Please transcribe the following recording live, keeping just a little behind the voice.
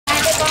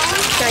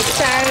Mày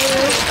sao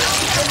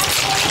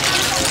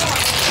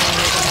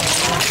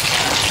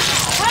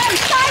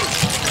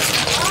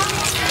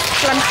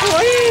lần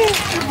cuối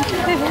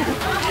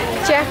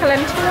cha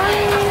lần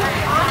cuối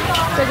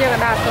cho giờ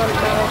đạt rồi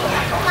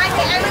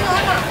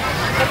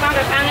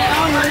cái pang này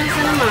ông muốn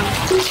xem mà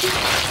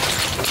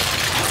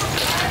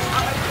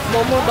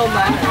bố mua đồ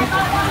mà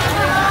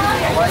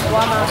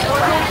qua mà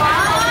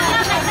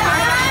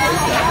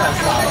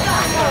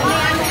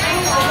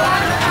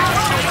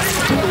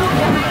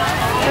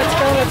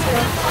let's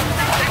go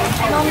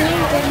ngon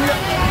miếng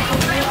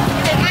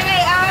ăn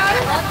này ơi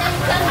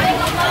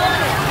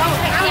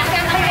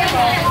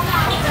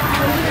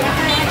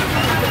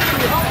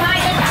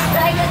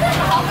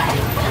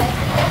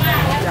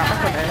dạ bắt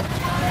rồi đấy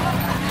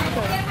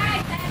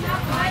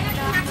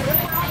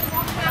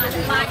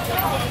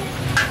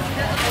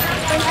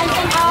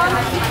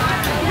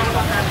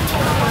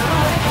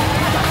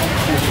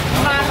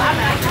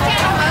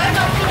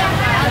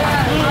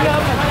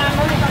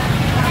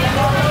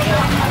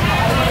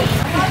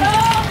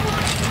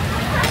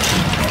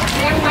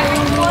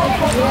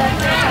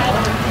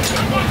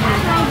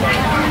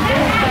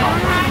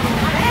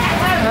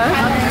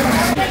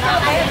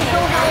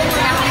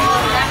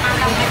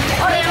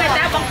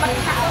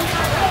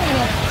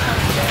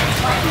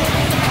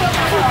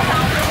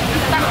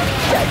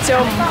dạ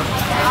chôm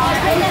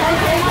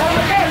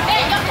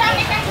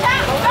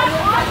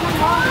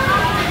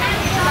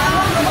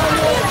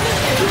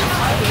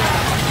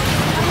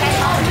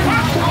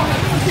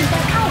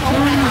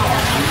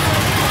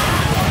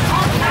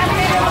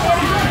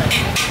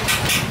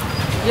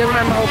dân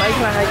năm hộp ấy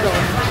là hai rồi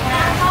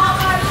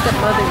chật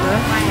mơ tình nữa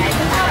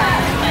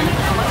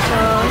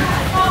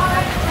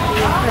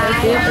hai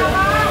tiếp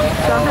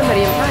cho hai mà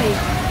điểm này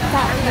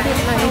điểm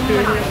này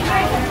tiền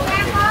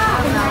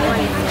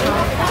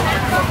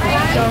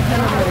cho hai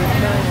mà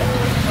điểm này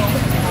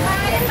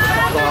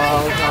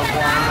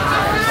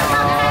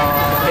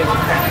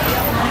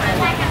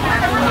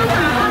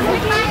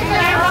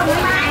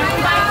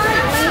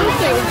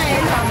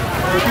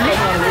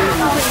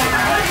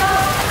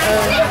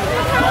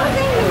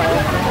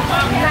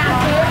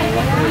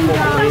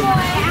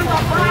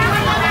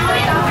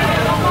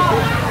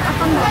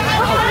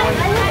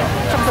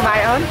không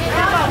bài ơn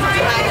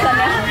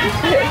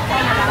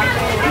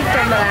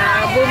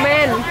camera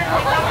woman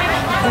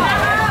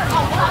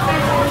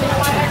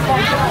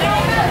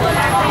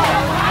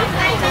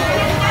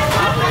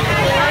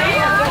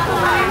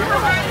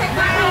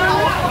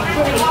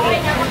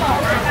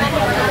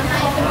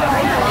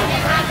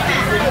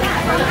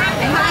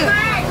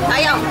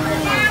thấy không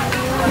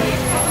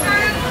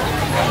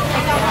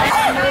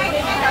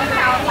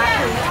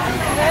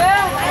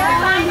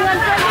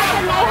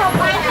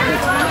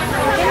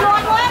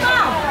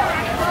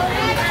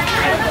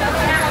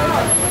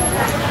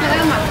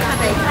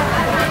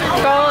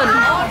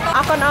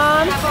con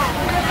ơn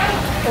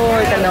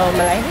ôi tao nồi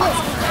mà lấy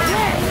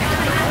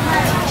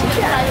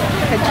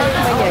phải chút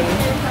mới vậy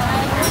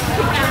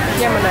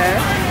nha mà nè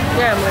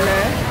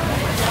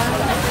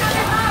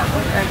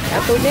à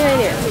túi đấy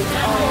nè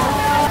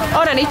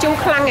ô này đi chung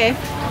khăn nè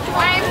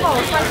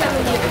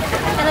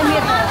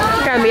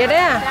cả miết đấy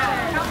à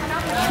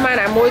mà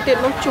nè môi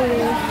tiền bóng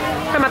chung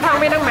hay mà thong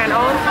bên đang màn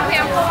ôn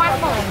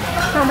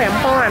không phải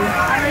không ăn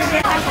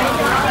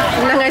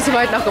năng ngay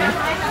Svay tao cũng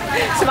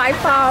Svay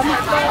form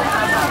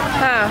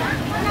ha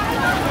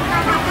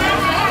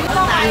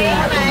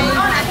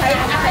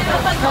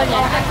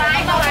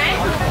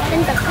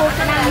trên tập khu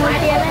cái đang mua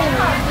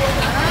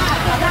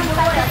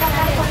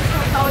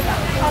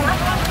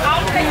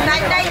tiền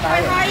đây đây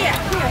quay hơi à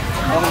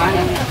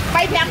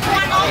bay đẹp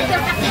quá nó chưa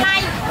cắt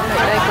ngay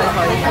đây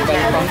quay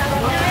hơi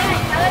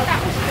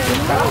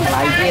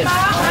lại kia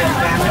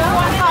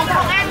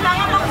còn ăn nó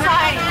không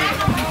rồi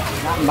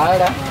mới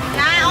đó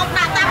này ông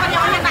đã ta có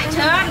nhỏ nhân đại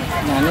trơn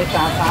nhà này ta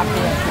pháp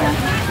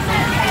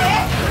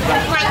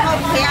lại hộp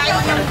thì ai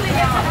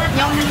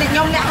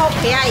nhông đã hộp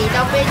thì ai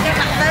đâu bên các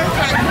bạn tới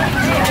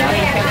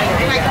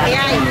lại thì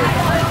ai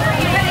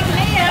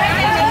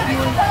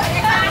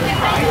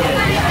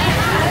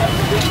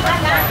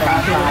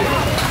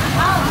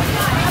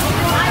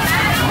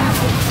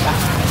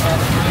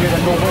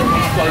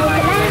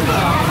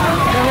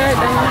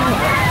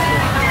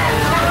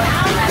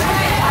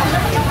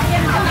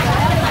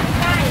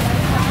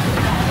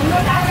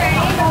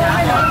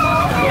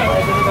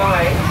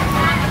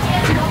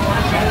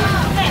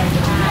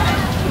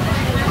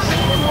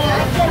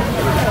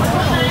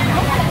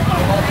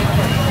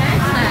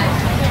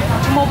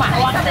mua mặt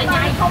qua cái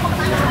nhai không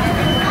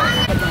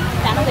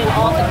đã nó thì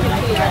lo cái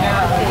gì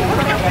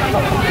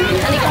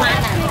anh đi công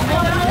an nè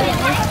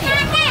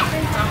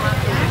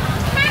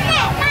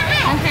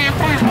anh ha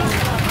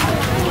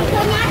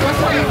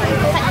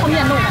ra không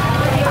nhận luôn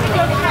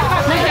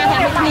nó ha ra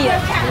một nỉa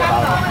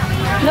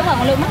nước vào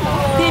một lượng mắt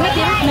tiên nó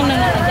tiên nâng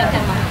chặt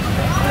chặt mà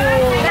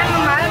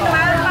đang mở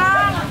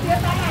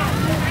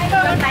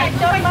này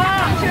cho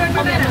ba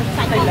không nhận được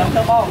sạch lớn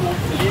đâu bò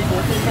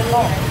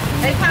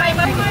để thay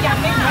mới chặt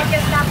cái hỏi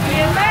cái sạch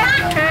tiền đấy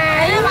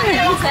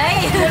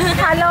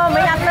hello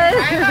mấy anh ơi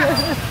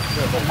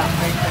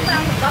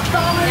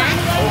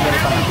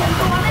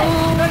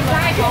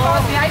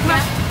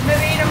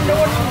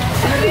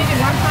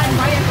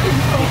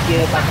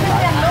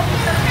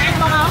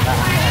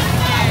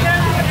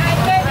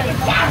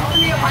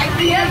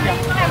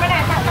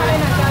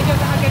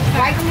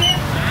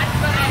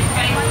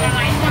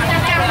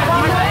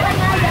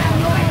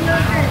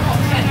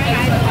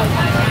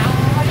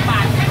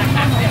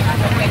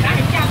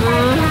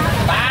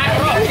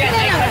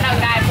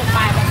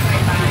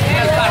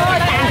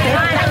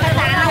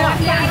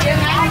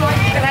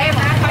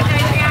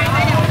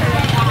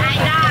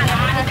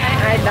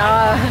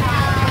Đó.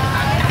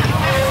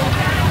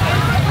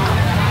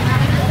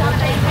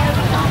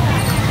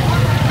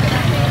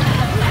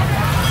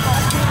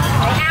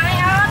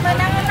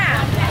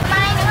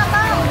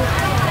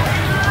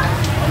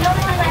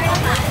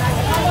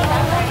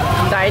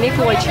 Đấy ní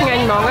cùi chứ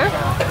anh món á.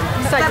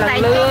 Sạch là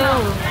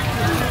lương.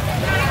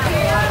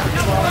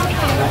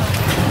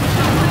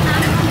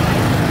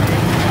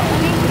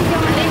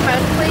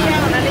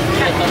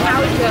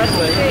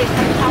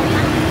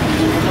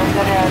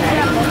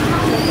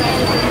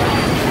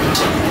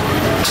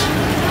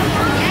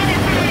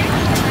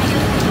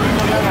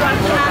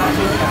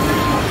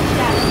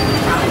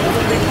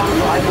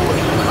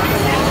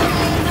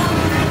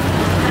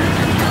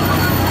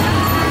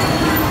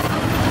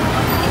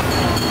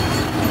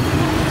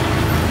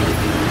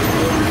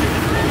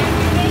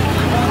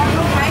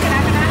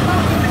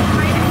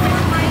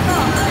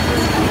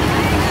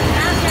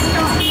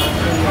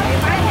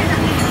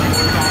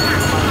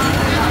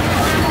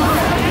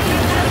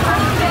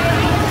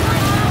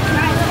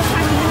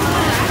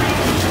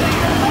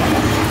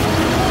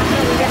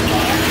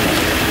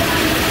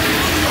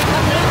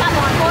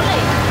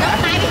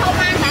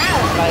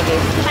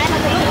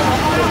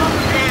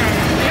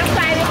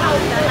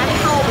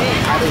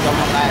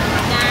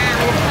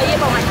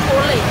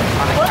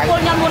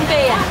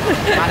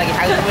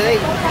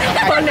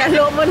 Con đã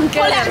lộ môn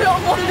kia. Con đã lộ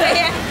môn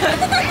kia.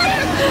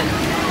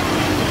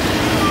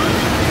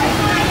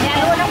 Nhà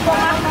luôn nó con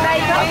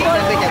đây có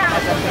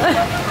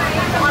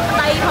con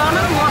đây có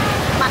nó ngon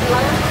bật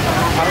lên.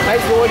 Ông đây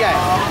xua vậy.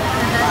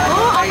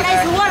 Ông đây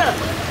xua rồi.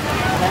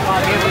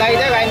 Đây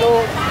đấy bạn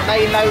luôn.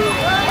 Đây nơi.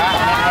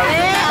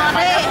 Đây ở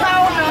đây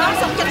đâu nữa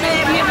sống chân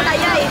em như đây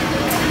đây.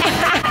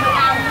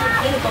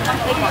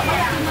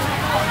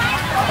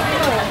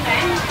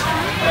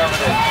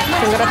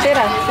 Sengrat teh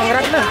dah,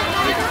 sengrat dah.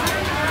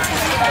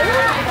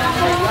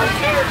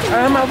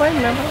 Mau bay,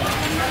 mau bay.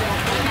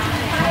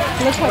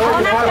 Ini cakap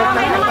orang nak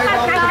main nama kan,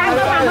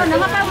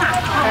 nama apa mak?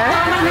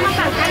 Nama kan.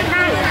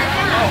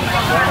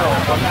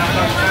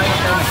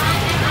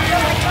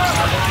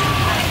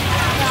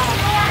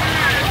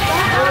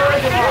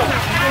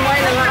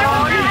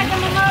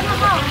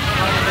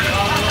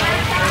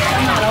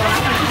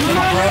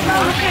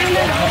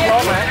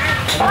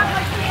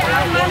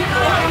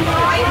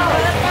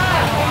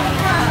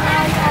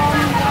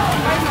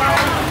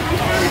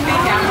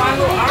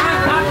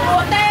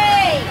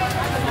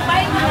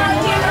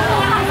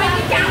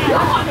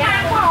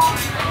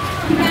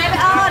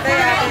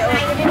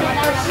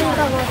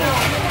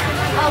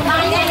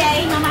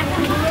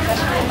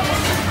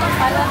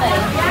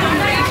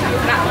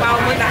 Đặt bao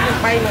mới đặt được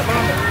bay mà bao.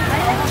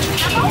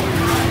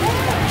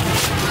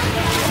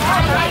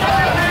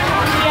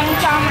 Riêng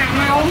cho mặt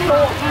mau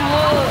luộc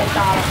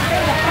trò.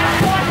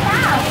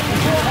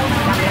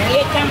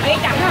 Nghe trăm ấy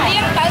chẳng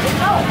tiếng tới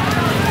đâu.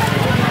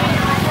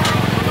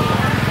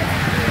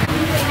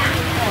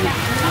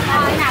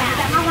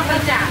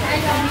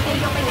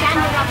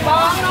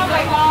 Con nó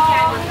phải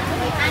con.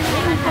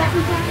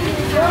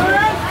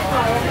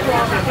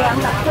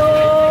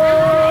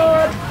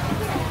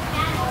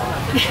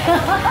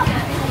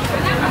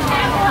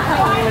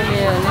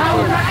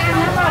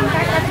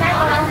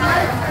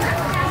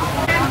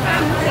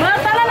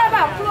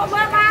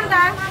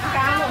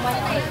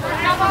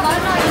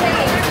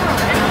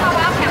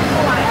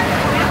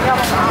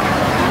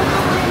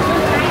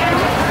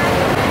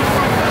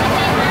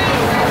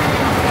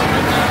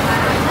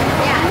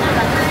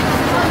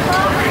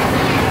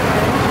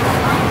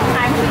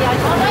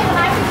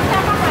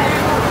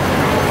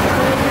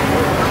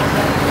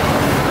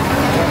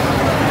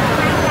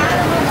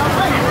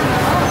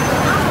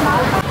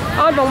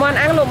 Ôn bông mòn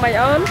ăn lụm mày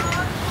ôn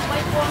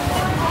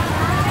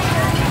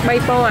bay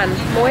pon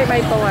muối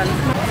bay pon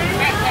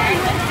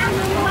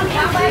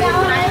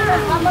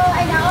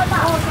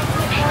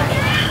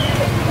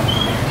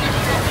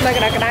đây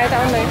cái đai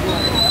tao này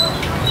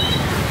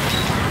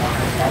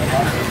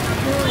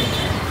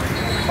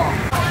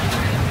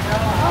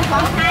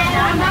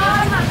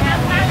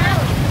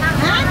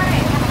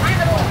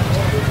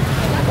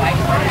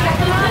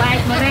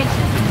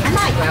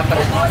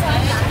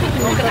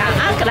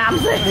cái đám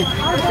gì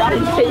cho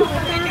đến khi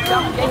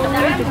cho cái tấm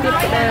cái trực tiếp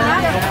cái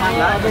đám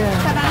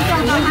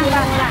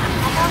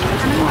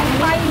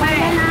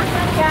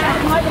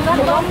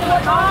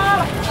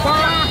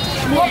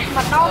mua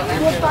mà đâu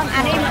mua con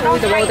anh em đâu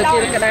từ từ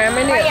kia cái đám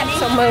ấy nè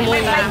xong mơ mua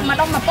mà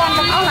đâu mà con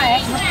trong áo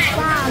này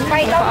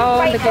bay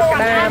đâu từ kia cái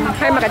đám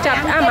hay mà cả chặt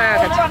mà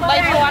cả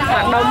bay con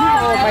hạt đống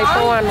bay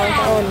con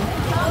con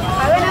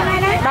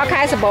đó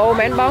khai sập bộ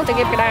mến bón từ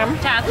kia cái đám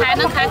chả khai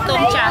nó khai tôm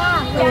chả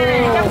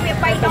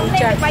bay tôm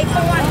chả bay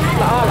con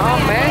lọ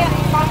mẹ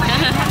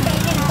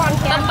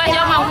tôm bay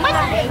cho màu mắt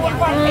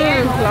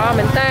lọ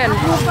mình tên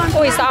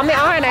ui sao mấy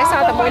ói này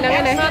sao tập bôi năng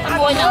cái này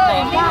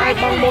ai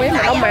bong bôi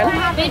mà đông mến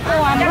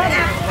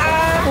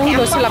ui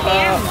đồ sập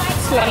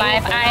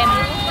lại ai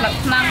lật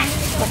năng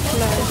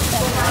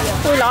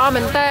ui lọ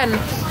mình tên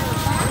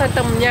ta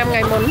tầm nham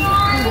ngày muốn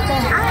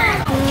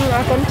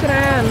con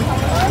tràn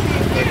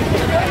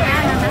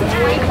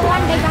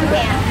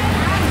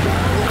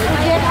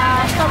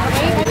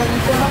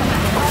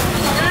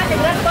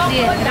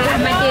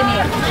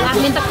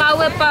mình ta câu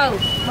với bờ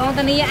mong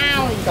ta đi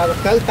ao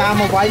cứ ta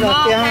mà quay rồi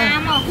kia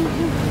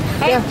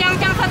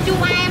trong thân chú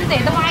em để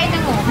tao quay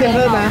tao ngủ kia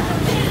hơn mà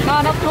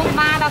nó lúc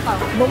ba đâu có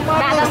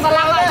đã đang có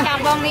lăng lại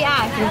chạm vòng đi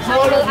ai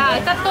lừa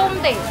ai ta tung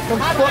để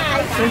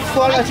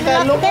qua là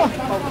xe lúc á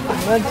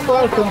nên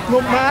qua cùng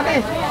lúc má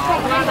đi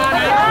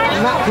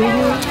nặng thì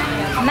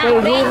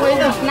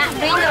nặng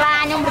riêng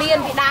là nhung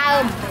riêng bị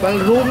đau bằng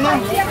rung á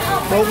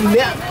bông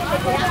nhẹ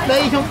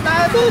đây chúng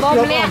ta cứ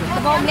bông nhẹ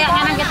ngay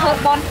năng cái thợ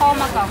bon phô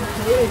mà còn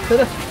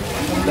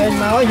bên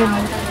nói nhung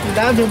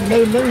đá nhung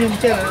nêm nó nhung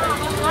chơi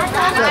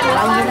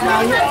làm nhung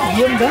nào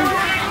diêm đó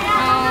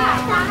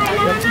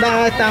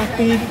đa tăng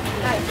pin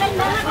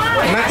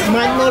nặng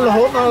mạnh nó là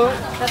hốt nó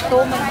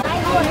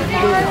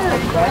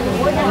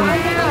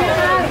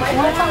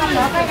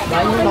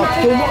đánh đọt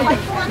chung chứ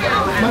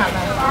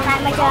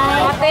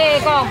tê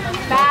con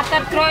ta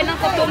tật rồi nó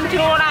có tum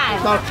chua này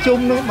đọt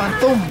chung nó bán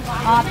tum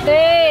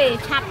tê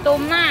chặt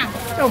tum na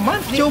mắt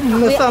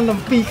chung nó sao làm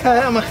pi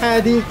khai mà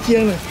khai đi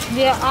chiêng này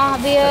việc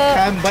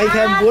khai bay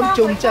khai muốn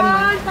chung chân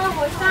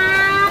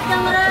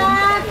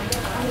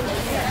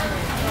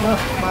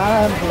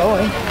má lỗ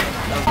ấy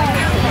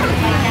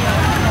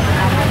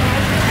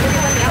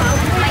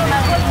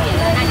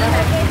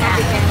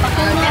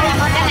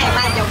cái này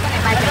 30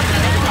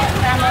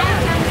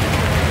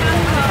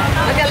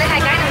 bây giờ lấy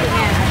 2 cái được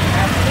nha.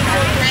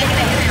 Đây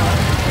cái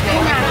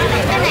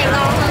này cái này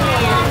ngon hơn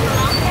nè.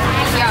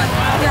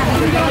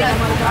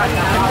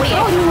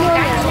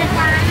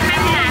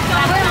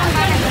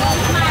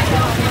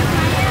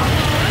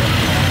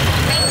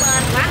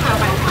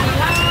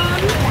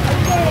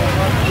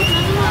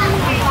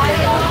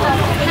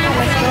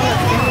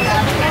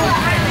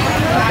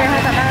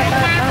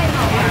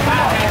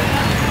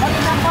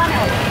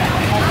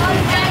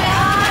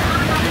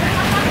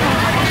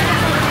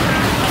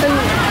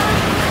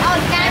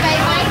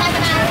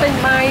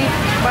 Tình bay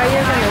bay như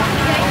thế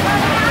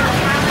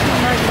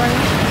này bay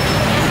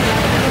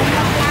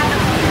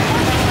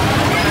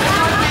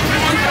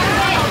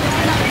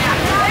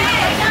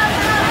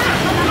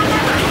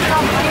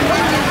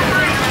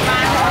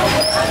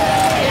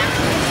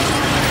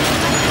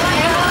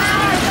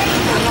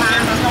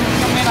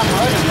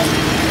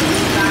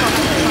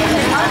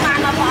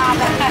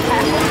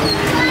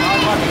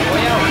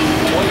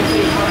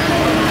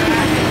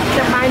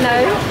chăm bay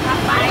này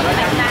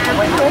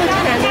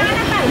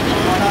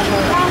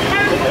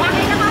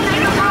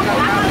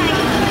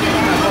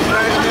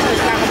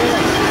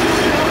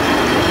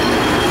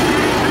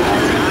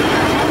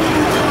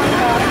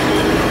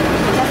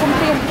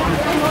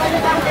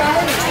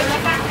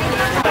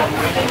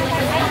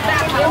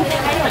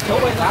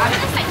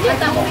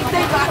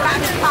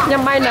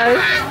nhâm bay nữ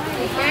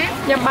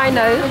nhâm bay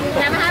nữ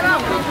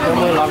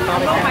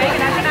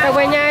tao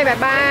quay nhai bye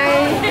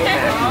bye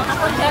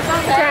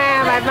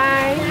cha bye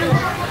bye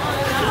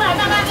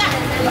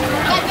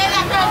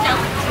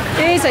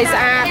đi sấy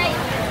sạch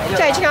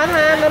chạy cho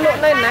tha nó lộn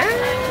lên nè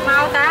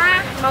màu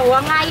ta màu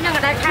ngay nó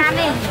người ta khan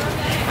đi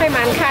hay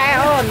màn khai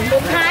ổn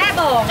đúng khai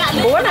bổ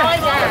bốn à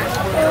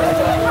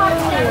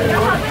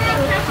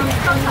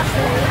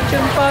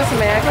chân pơ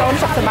mẹ con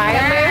sọc sờ bài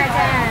em ấy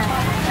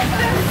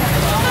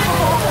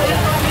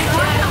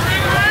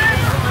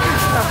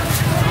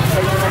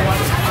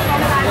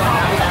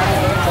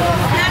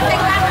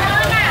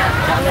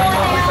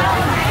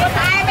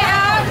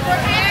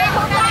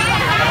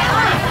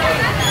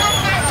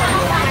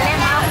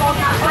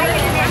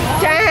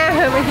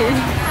cha mày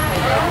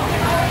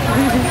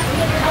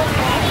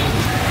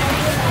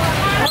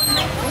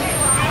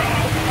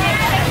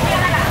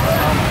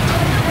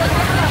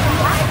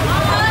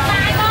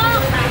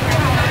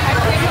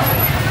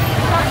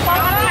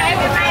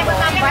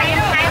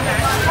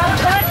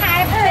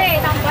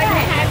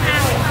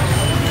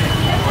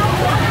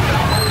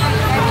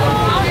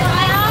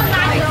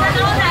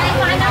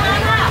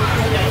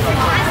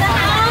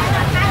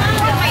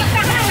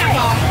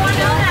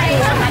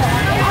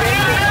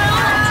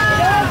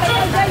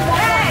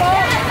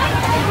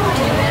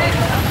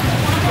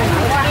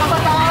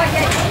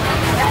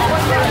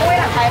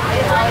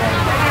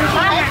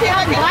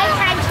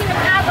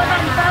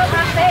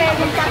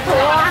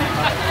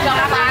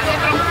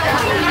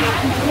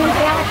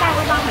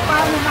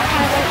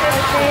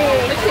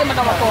kia mà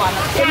đâu mà còn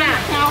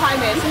hao hai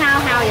mẹ hao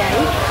vậy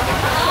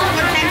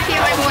mình đang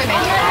chiêu ai môi mẹ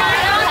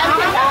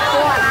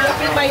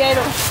bây giờ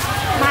rồi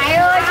Mai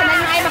ơi cho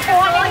nên ngay mà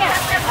con đấy nha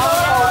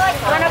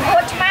mà nó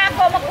cột ma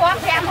cô mà con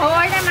thèm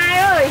hồi nha Mai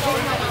ơi con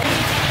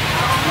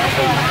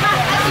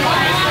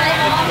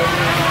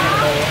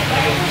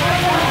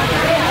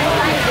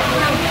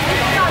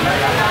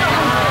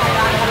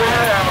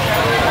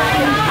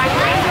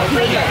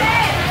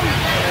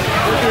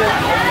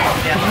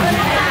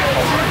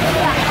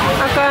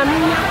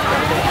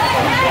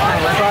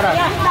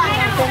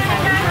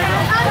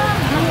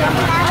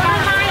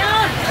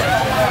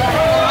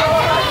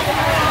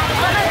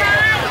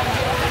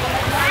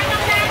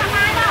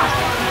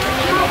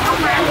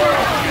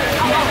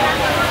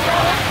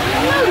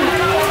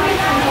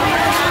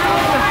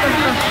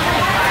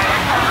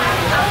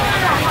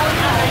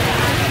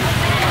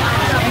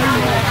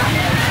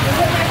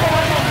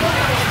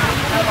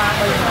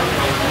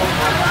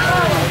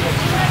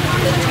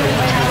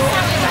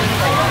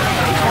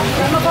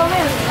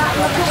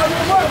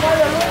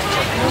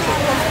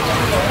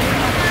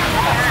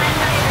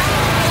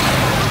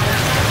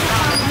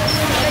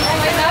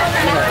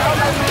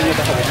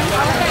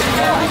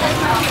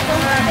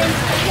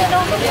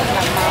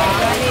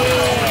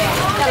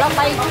Kalau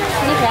bay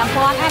ni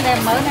perempuan ada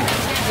mana?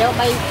 Jauh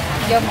bay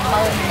jauh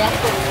mau ni.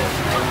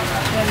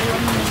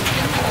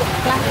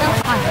 Kelas tu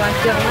orang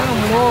trường nó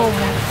ngô.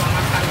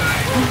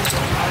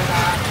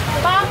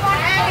 Bông con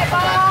ai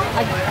bông?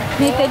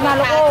 Ni tên mà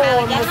lô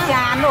một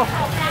chán rồi.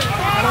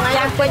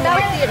 Chán quên đâu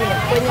tiền,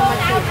 quên nhau mà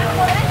tiền.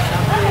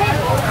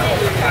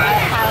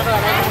 Thảo rồi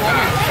đây nữa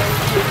nè.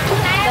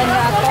 Đây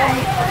là con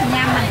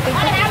nhâm mình cái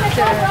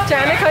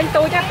chán đấy khơi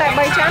tôi chắc tại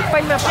bay chán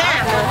quanh mà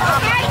phải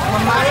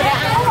mới đã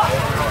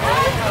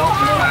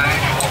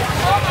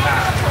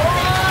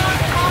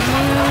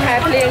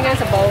hai liền nha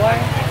sập bộ ơi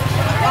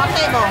có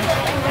tay bổng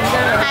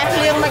hai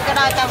liền mình cái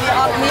đòi tao vì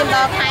ọt miên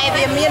đó hai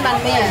viên miên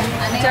bàn miên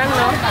trắng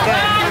nó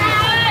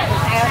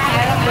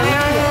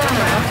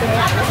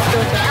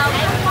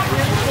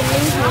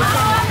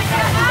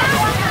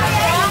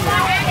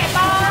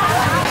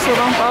sự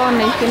bóng bóng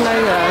này cái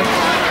nơi là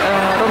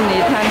rồng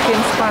nhị than Kien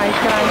Svay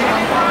cái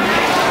bóng bóng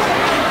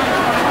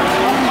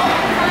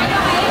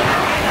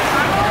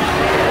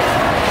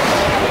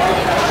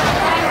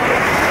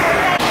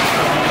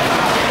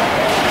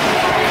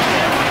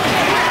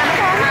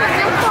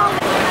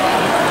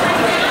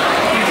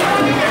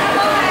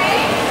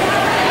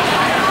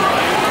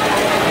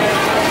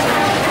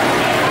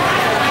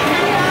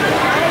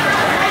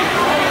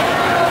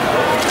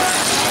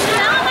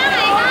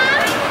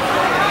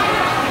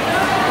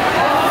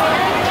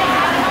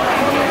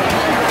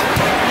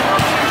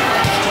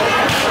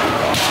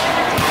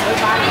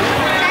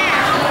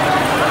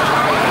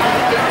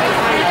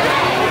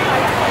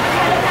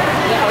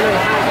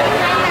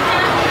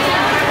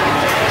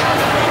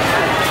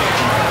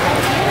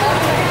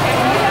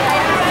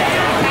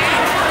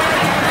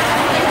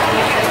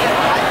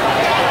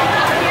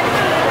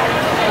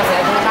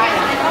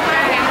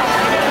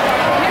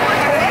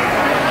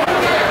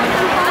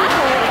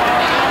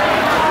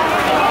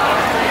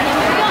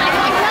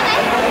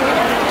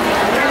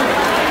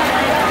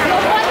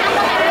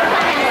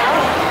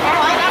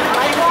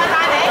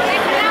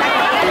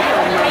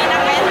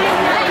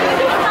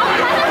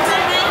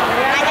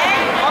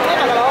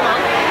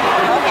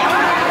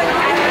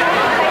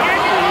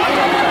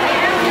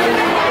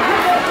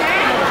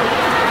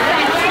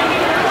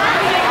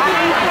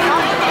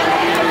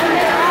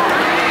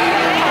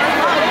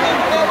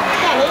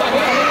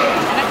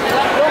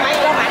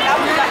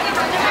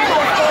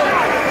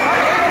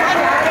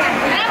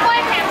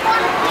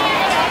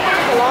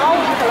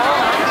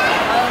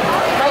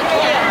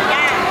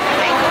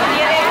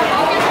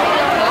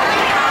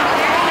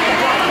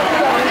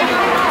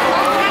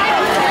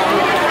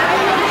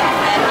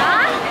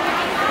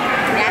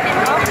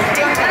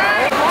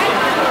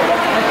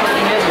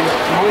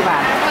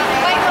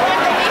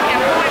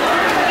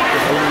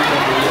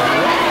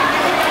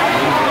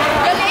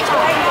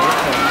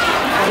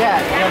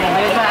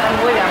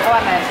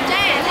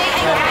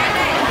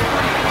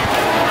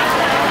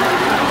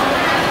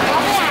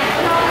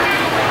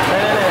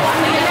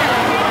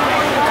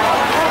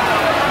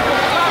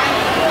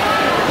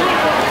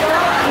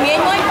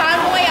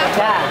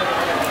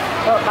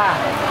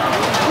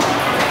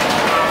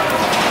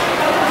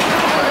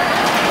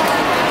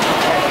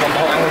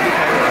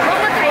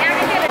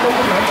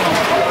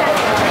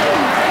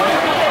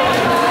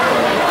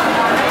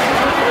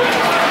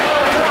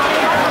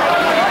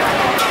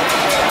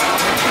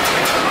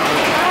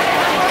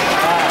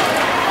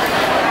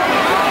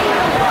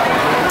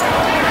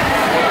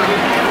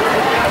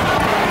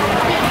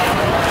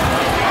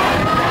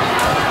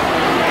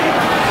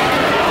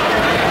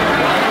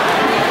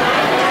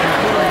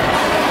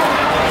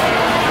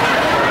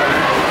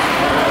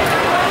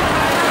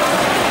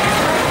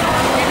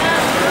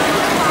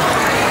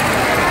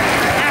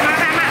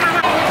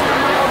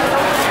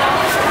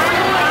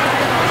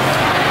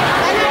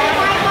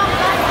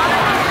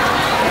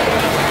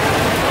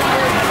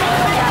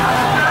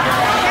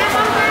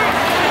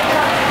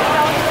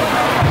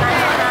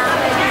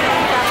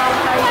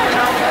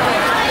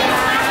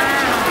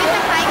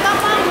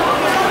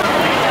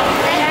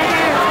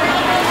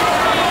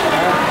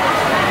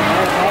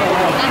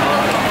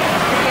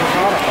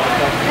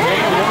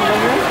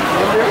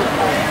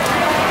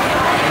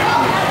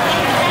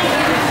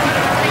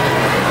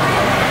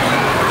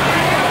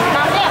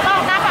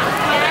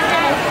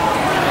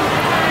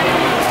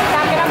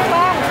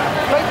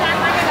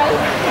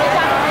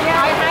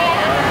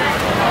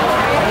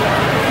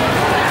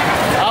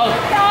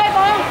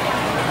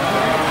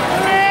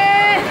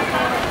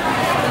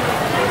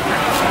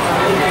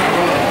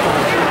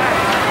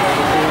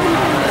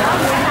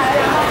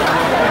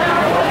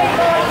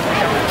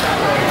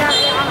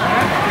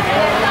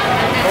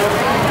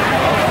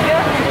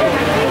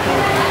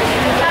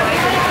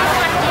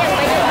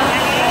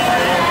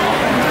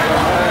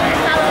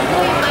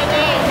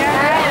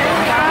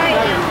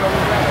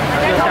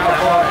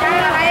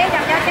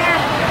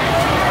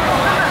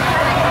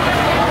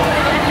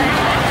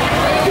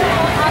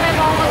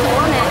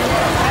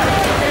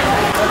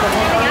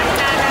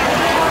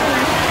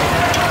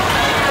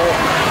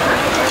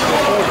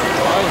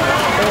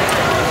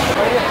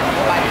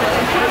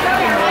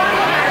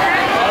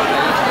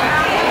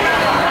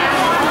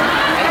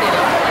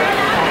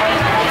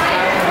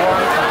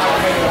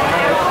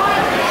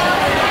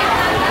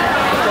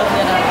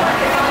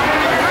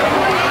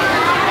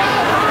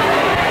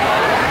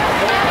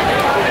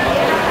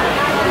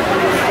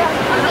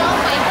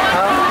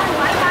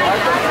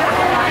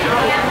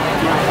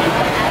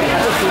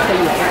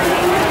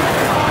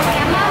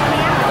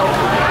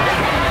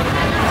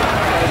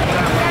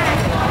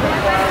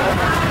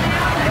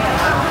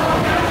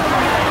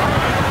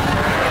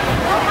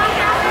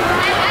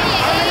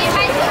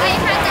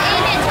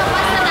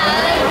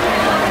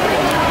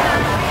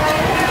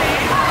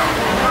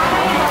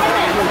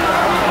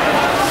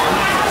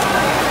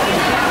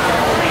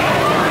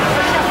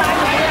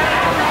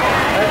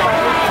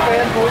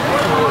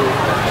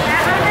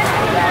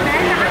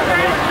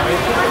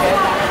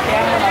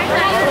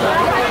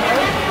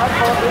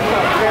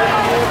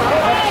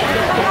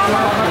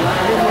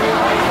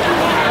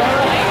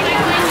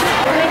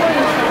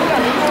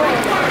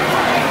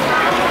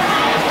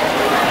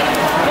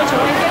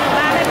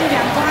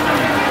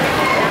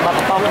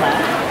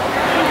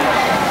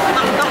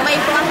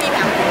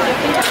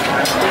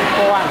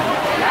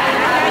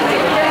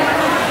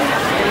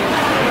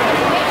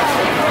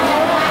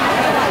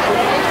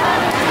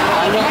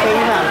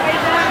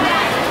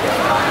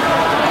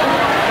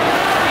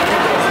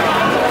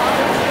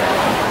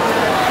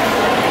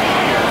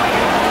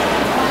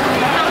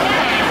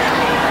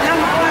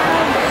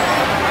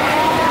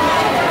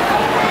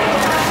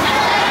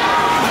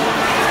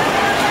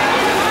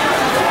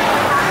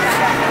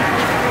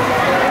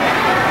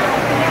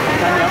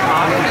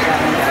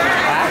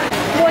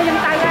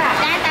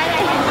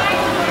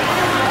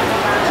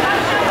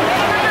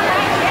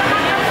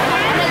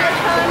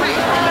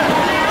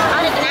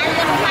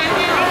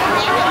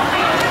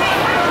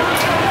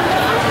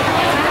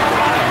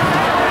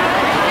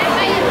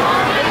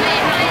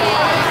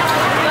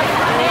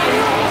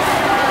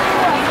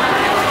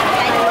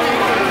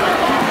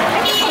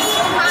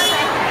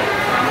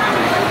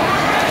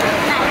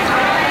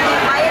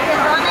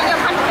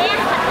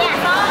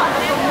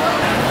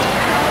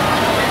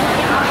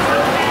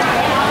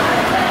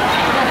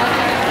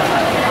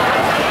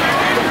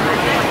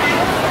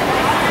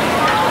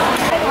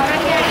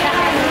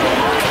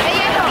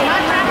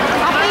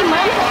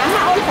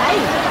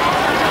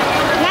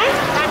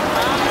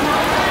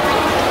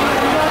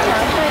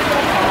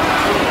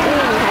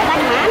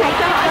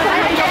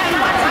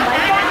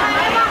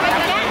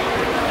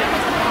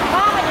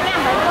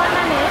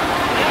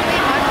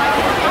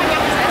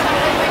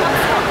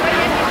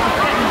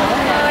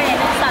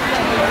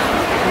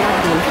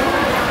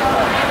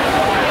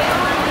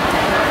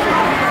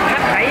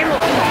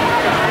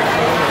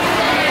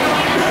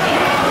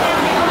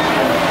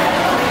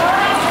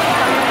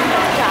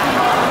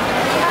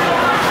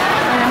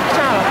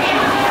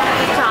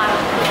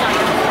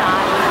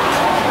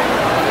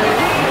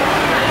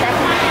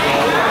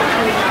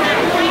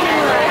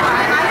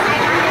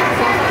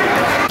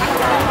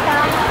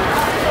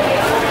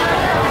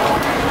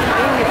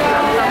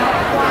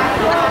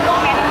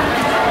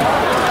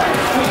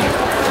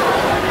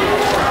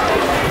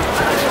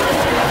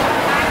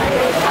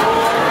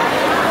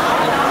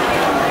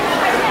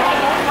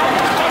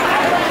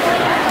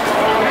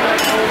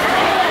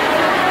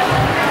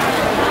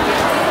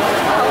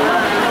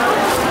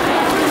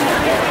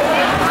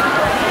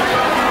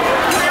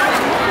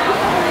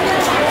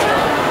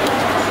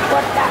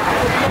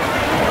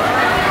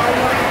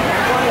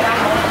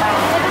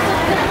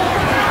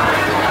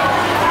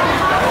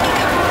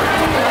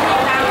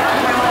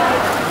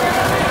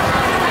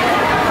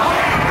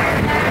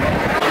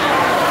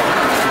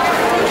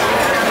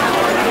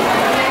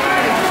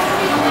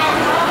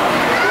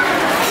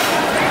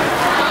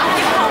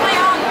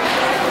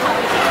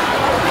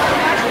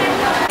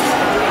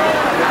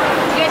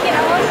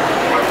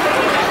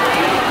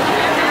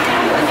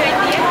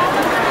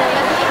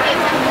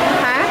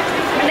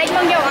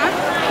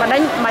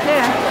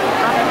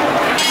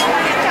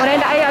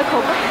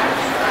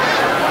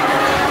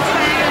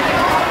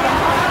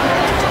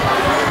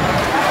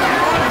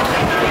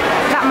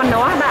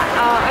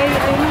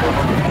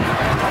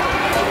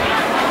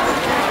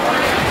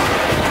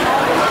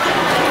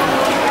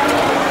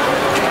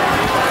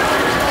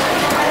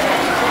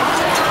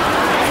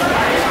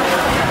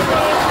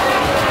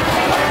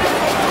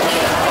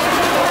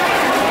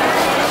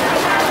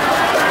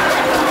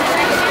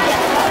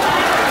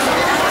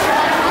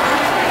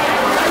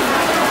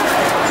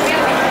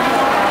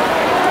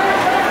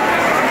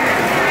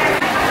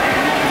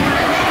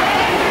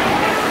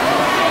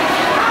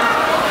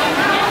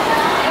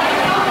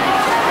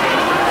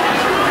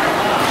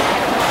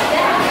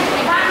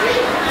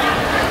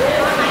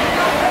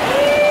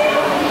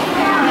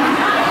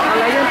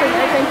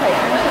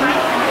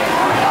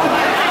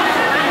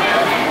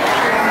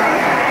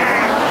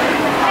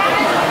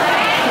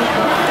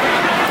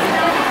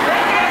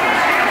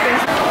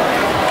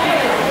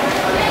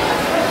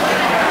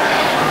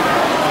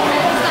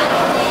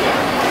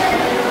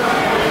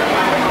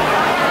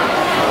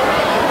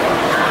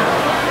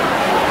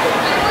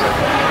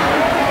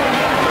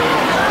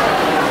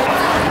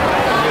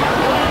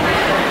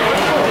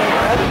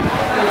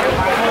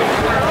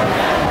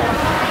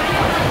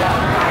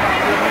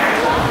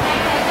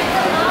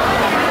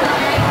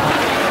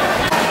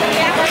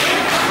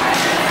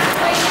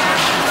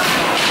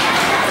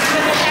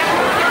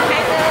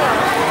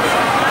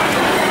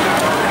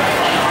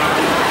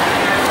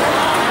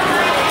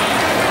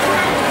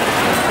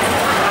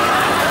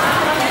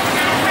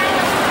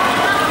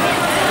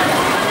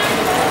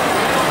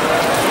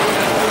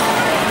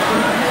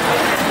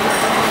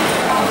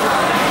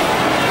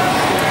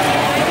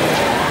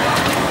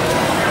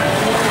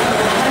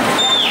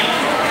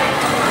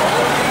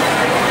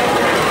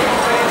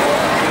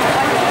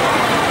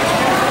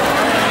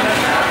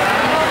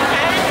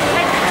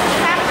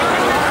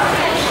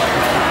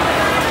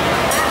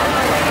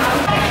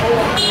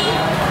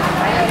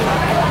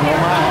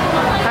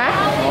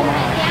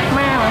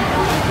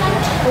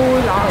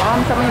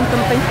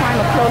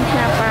một thôn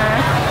nhà bà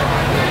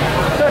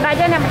tụi đại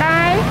cho nằm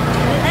đai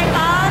đây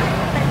con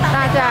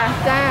ta cha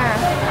cha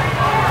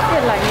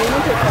tiền lại như nó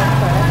thực sự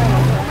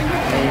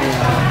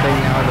đây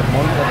nhau được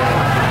món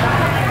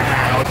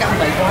cắm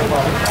bảy con bỏ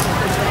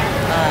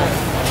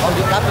con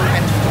được đáp ứng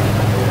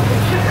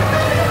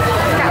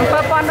cạm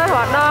phơi con đôi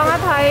hoạt đo á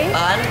thấy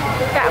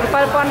cạm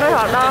phơi con đôi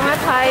hoạt đo á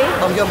thấy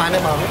bông vô mạng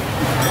đây bông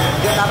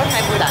vô đáp ứng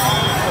 20 đại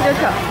vô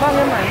chợ bông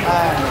vô mạng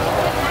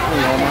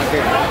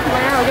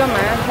má vô mà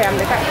thèm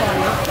để cạnh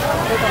còn nữa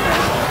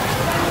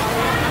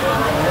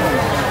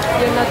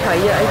nhưng nó thấy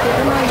vậy chứ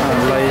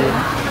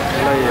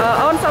nó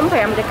ôn xong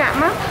thèm để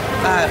cạm á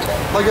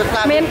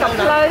miền cặp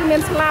lơi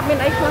miền slab miền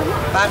ấy không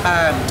ba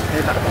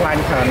thì tắt lạnh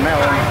khẩn này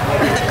không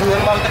tắt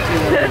cương bông tắt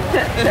cương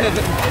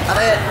ở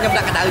đây nhâm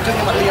đặt cái đảo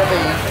chung mà lia thì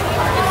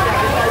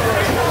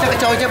cho cái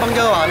trôi chứ bông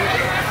vô hả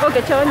ôi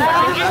cái trôi nhỉ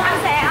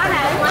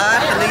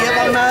cái lia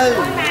bông nơi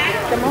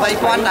vậy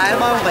quan đại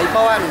bông vậy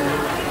quan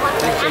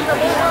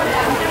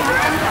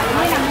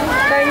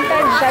tên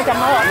ra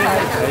chấm ớt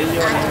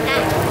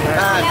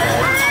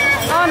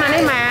ô mà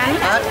đây mà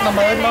nó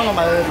mơn nó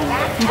mơn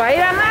vậy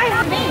ra đấy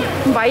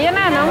vậy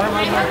á nó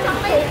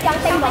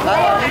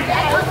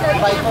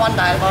vậy quan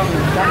đại bông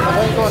chẳng có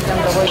với con chẳng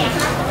có với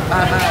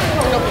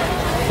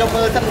trong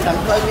mơ chân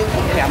đẳng hơi nhưng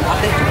cũng kèm hết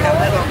đấy chúng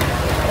đây rồi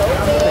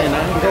để nó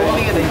đâu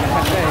đi cái gì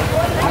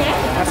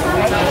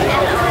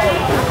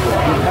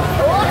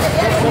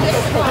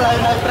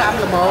lên nơi trăm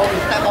là một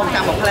ta còn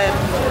trăm một lên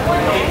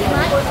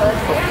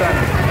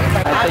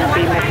tìm một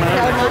nơi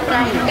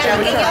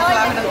trăm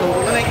đang đủ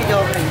cái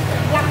vô này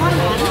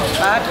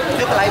ba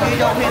cái lại đi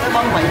vô khi nó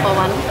bông bảy bao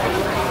bánh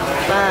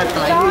ba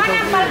lại đi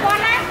vô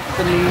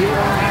tình lý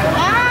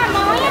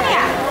nói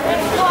nè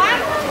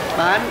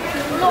bán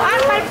đồ ăn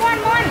bay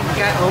con môn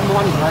cái ở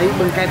môn thấy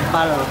bên cái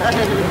ba rồi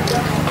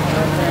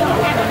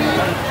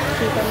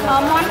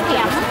món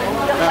kiểm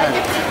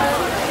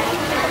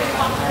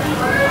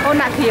ô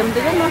nạ kiểm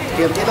chứ không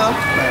kiểm chứ không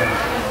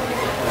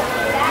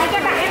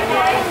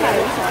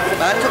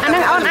anh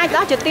đang on ai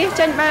đó trực tiếp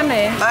trên ban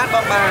này bát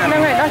bông ba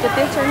đang này đó trực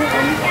tiếp trên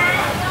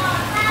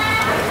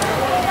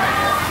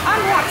on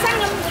hoặc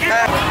xanh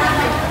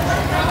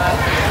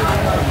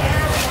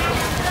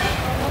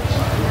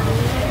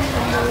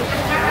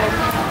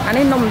anh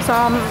ấy nồng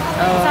xom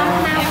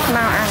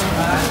nào ăn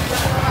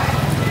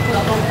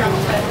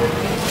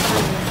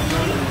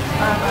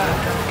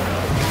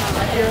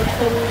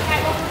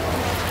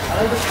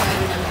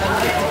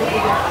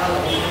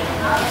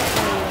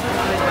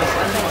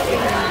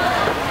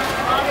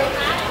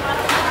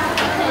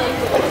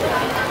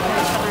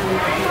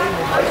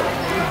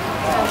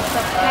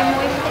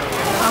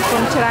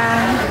con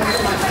trang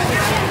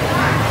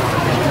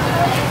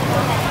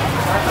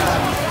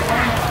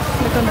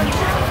betul nih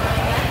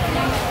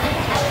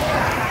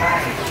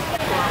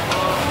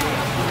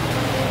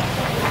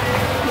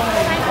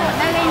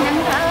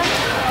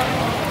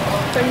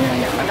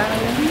Kayaknya pada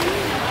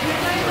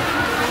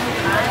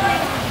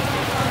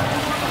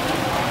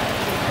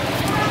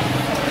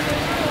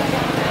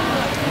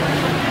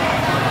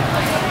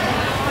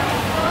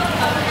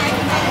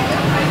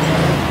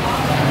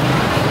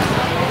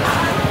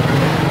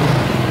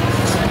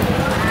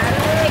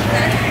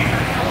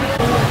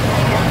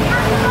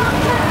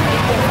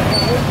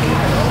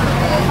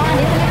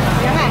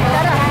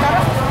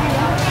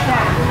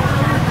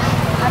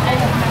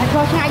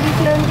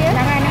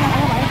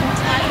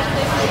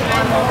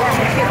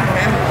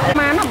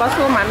mana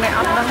bakso mana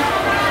ada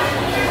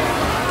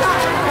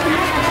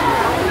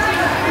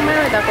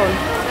mana ada kon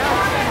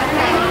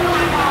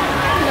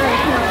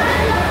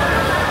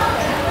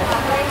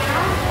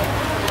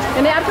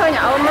ini ăn thôi nhở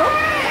ông đúng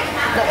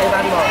đợi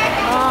ban bỏ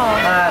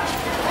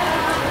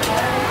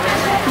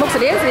một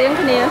sợi riêng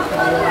cái này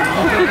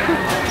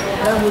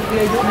là một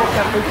kia giúp một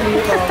cặp đôi kia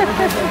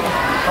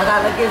còn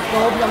là cái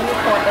cốm giống như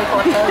cột đây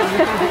cột đây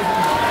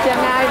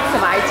chẳng ai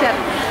sải chặt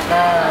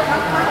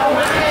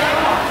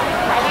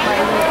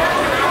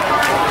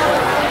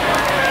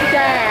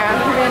chà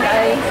bên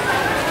đây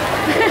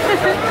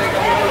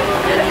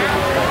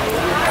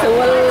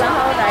sủa là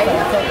hao đấy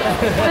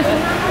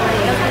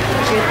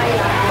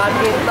bán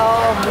kiếm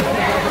tôm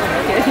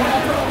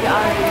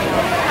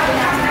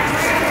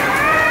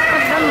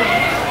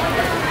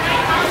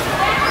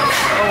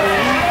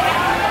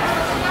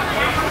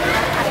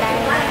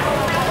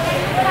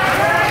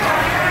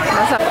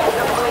nó sập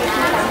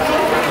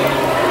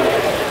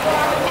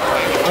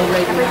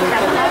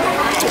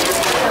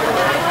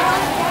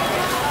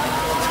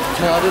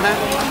chờ đi nè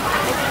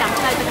cầm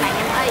hơi bên này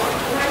em ơi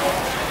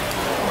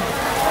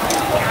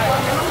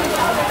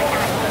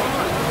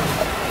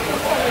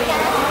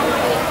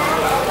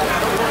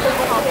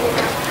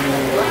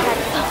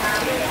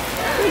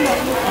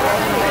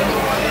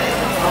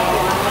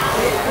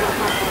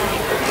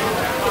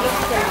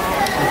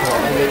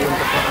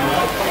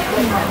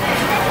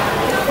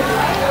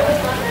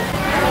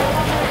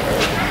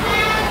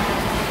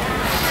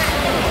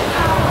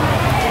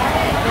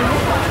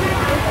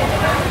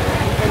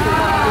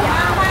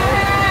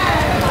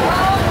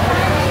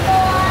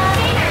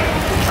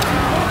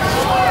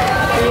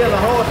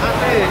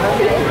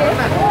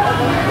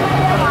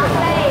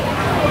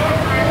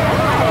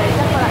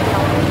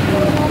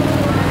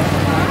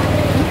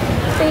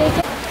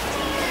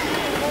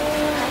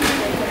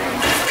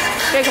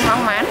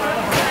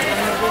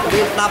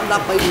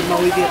đập bay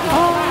mồi tiệt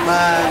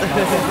và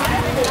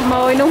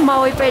mồi nung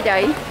mồi về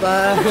vậy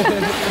và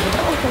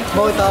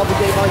mồi to bị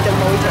chơi mồi chân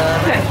mồi sợ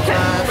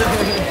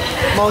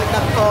mồi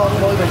đập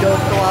con mồi mà vô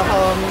toa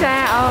không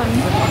cha ơn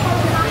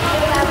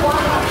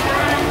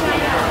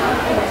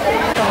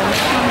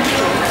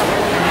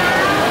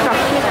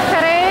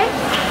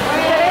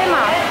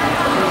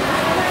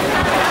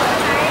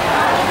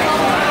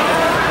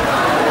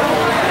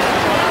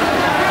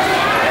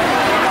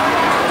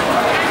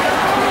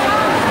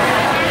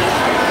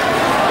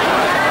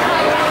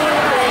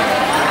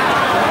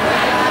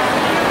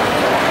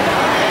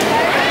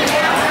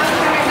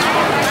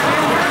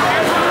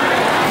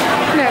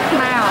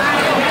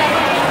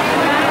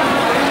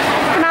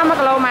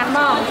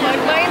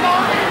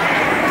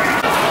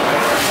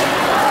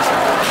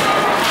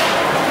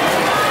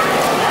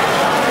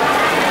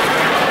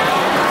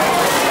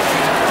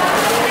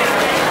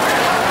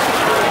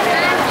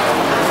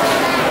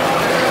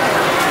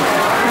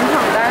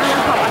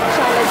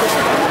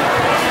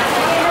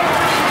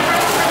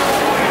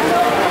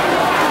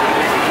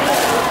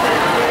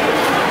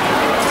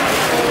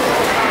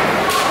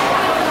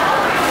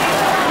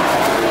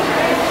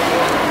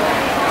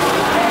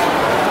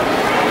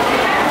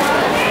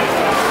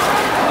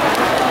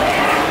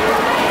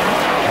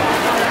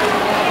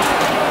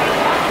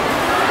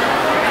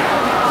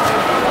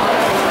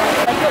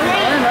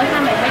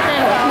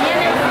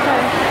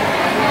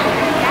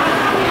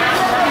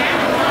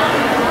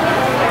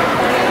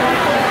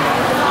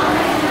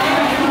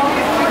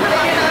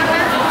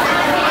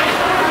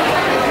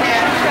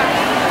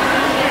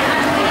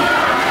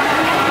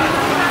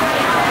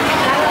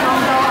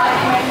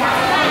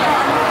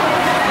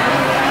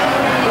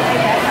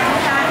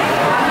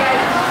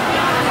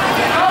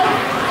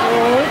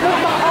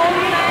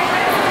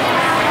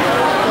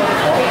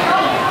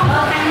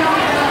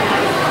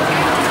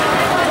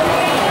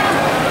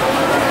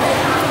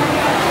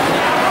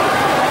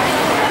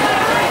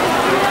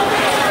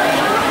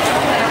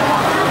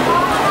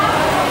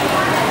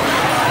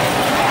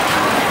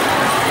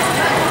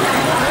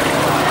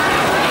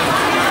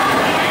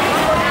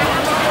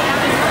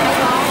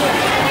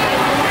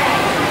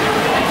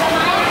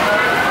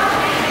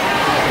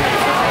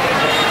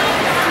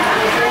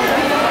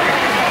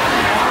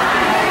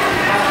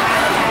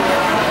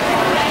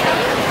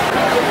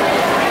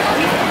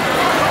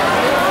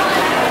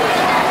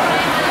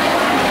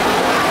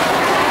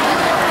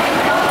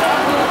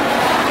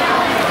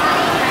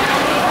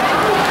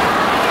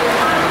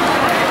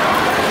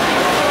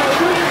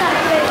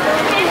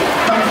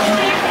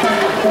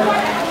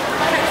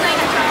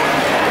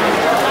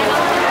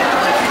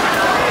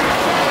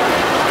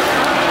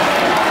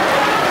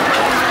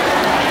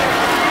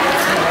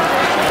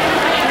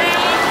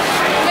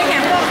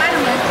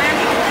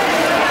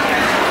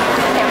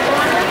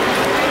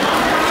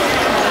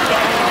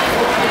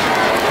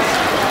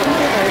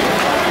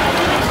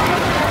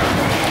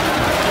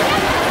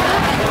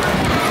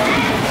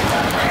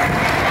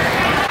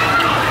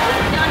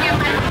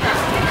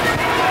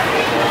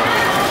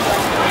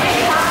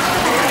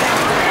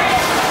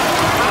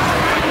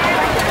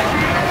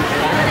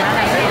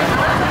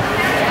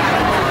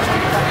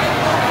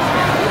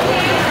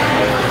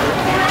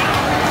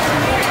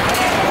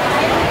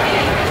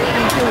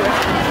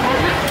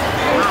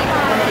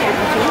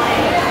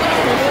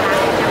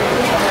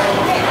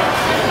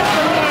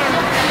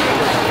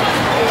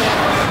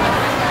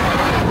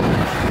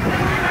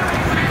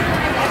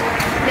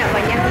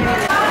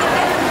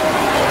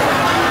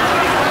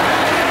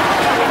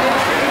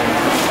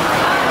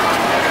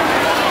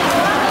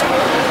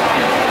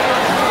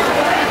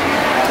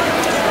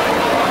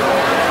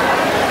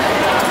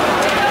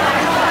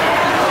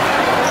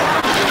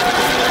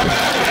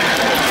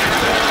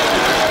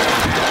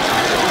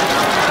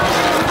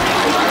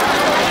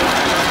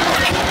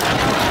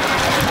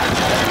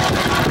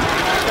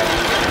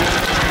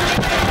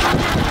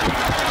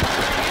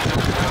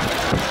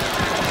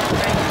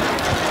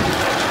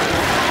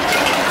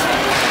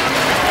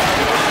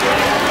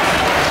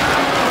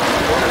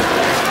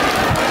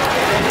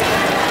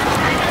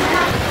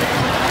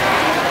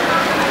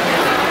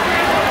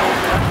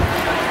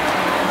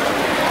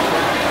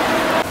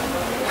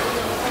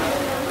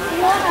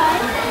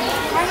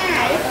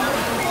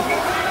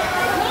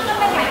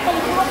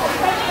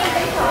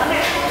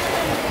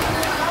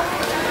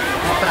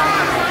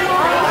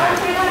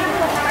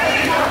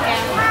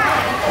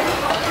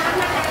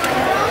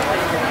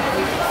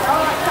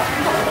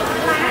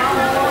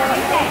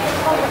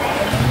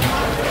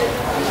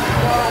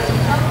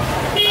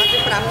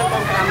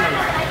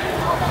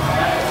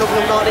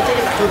đó đi chơi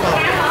đặt chuột vào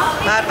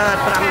ba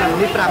pram này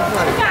đi pram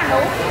thôi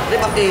đi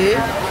bọc gì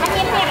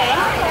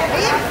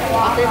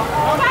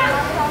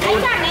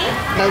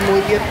đầu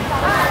mùi tiết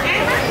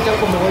trong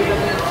có mùi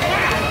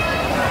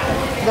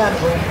đàn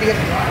hồn tiết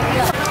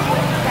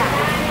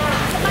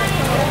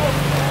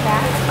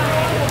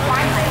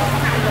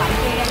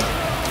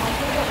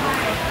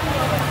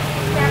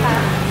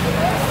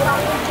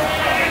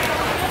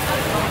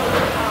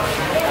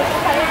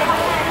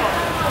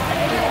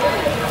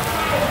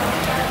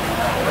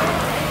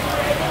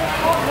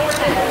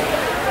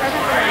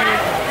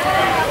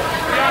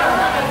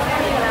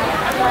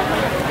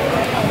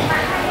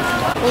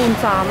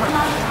xóm á.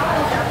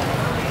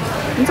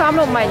 Xóm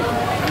luôn mình.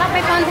 Nó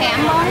phải con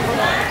thèm không?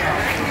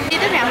 Đi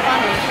tới thèm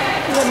con.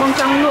 Rồi bông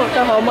trong luôn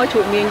cho họ mới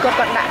chủ miếng có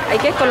con đại ấy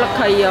cái con lực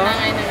thầy rồi.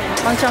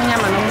 Bông trong nha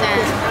mà nó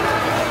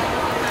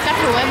cắt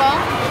thử ấy bố.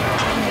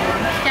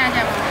 Cha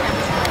cha.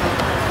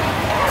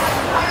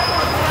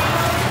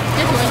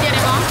 Cái thử kia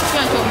đây bố.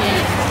 Cho chủ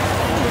miếng.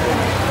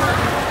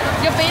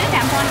 Vô phí tới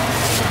thèm con.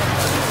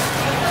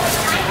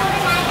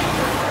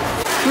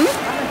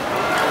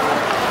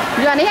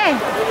 Giờ đi hay.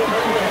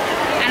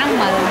 Nó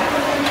mờ.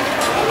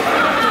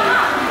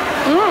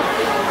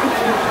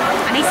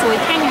 Anh đi suối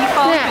thanh với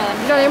con. Nè,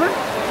 giờ đi má.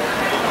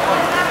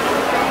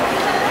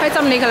 Hay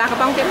trong này là cái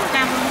bông tiếp.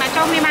 Mà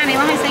trong này mà này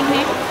bông hay xanh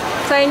thế.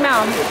 Xanh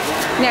nào.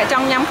 Nè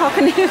trong nhắm khó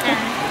khăn đi.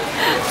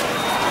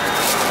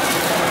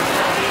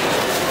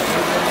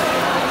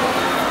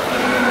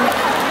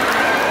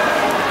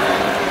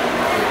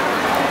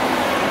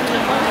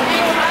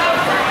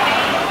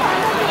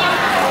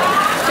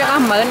 Chắc có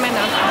mớn mấy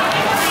nữa.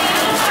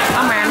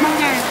 Ông mán không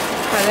nha.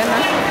 Phải lên đó.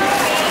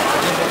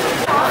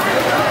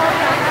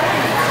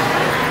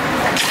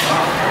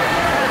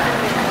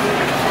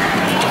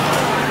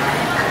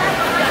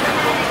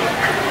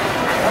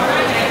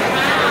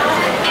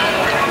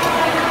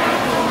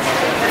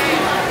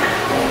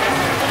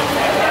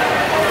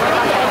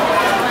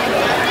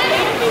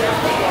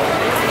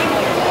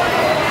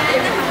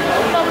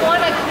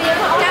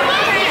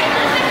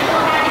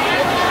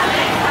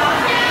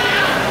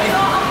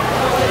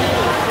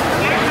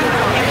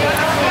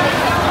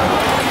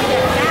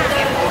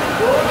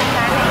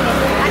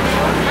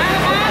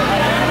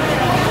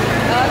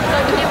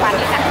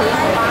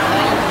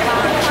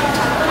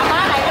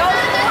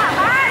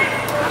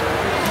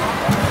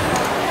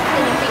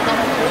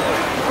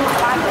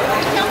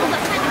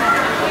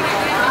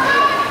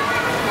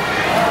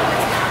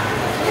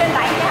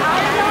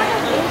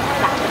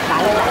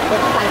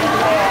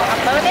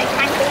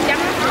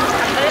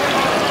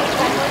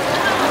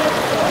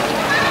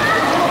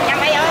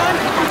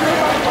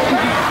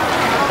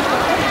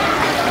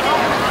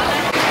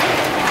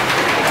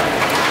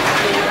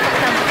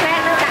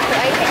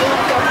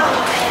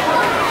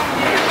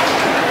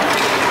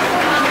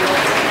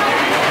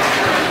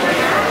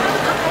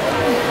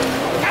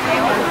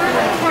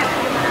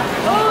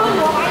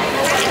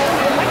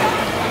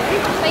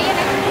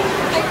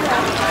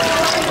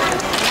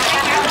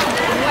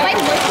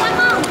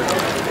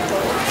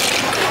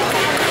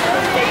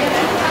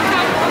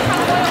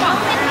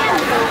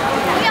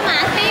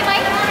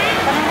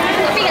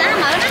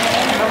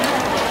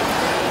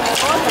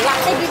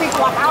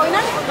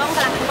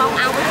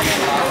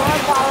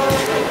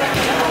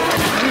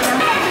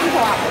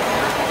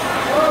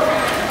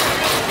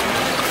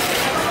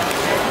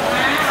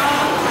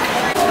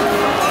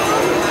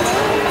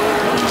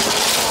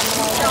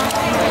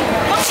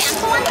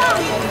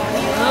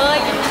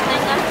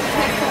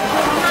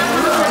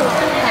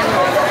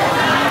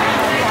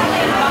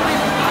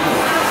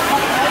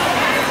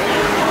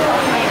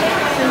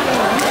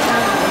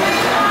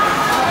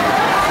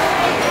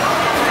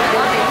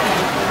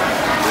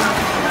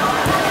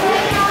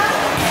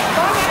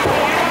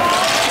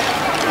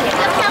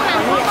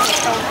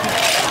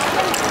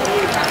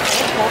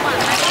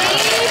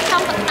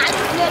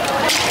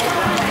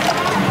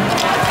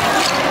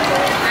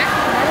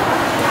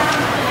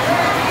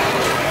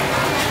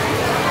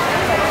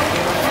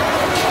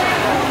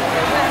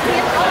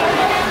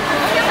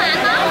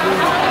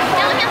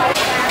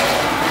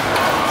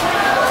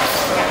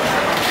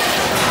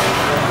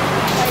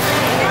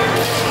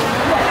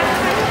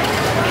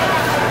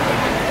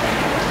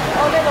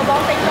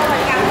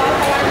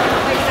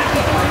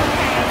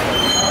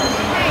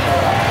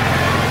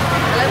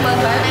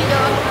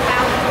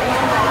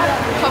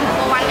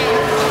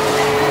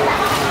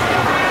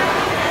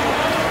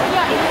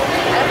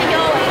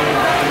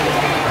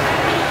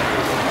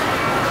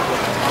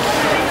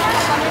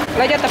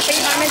 Rồi cho tập pi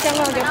bán đây chẳng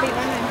không, cho pi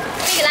bán này.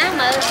 Cái lá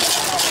mờ.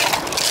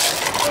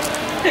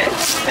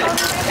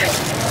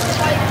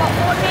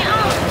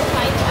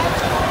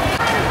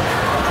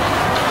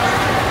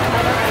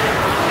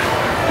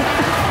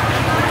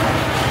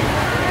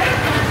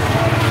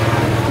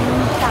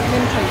 Tặng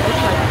bên thầy ở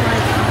thầy.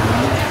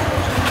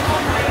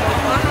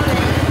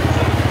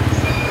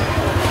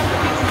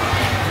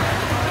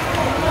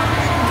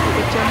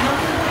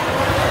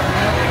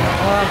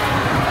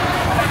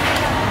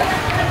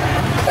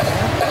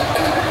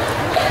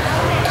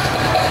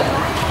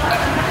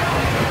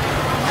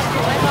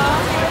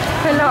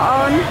 Hello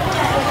on.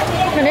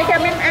 Mình nói cho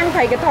em ăn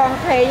thầy cái thòn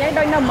thầy ấy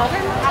đôi nằm mất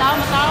ấy.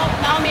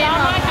 Đâu miền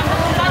thôi, không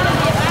có được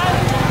gì đâu.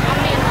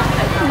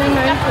 Miền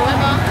này của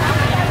con.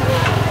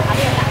 Ở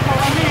đây đặt con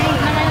này,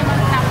 nó đây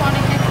đặt con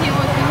này cái thiêu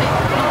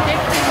cái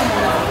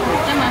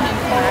nhưng mà hình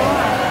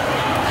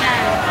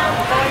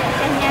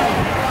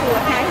của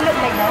hai lúc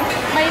này nữa.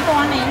 Bay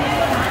con này.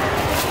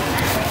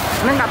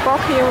 Nó đặt có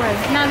khiêu rồi.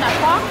 Nó đặt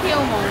có khiêu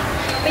mà.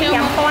 Bây giờ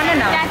con nó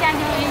nè. Cha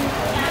như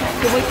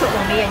cái bấy chuột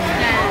đồng miền.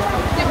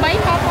 Cái bấy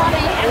con đi.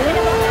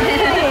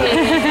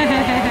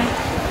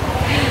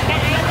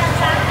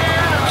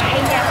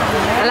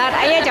 Là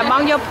anh chậm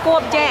bong vô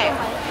cốp trẻ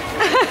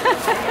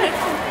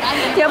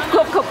vô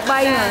cốp cục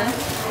bay mà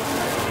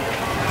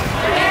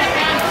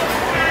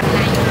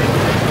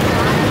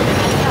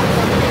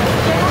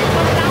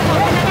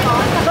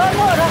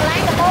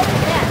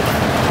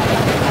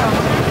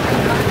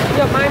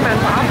vô bay màn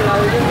bỏ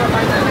lời vô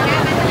bay màn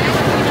hả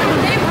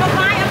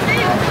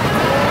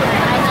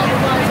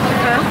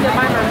vô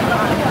bay màn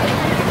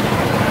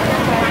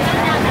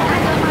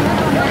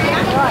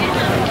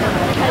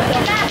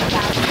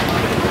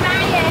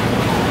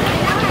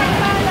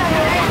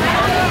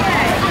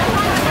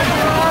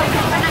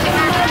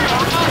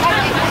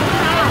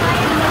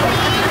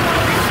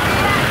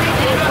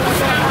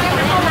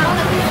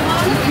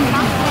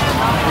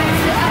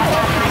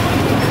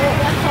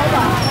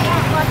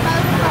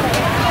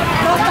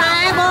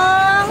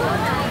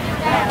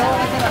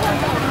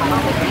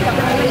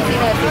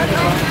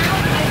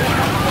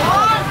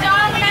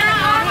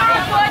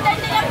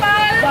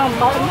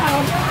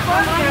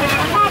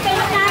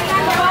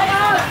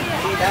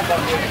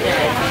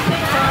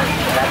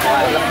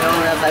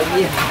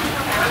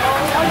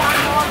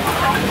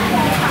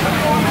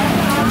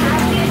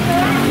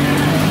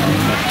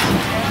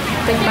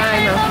tinh bay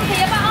mà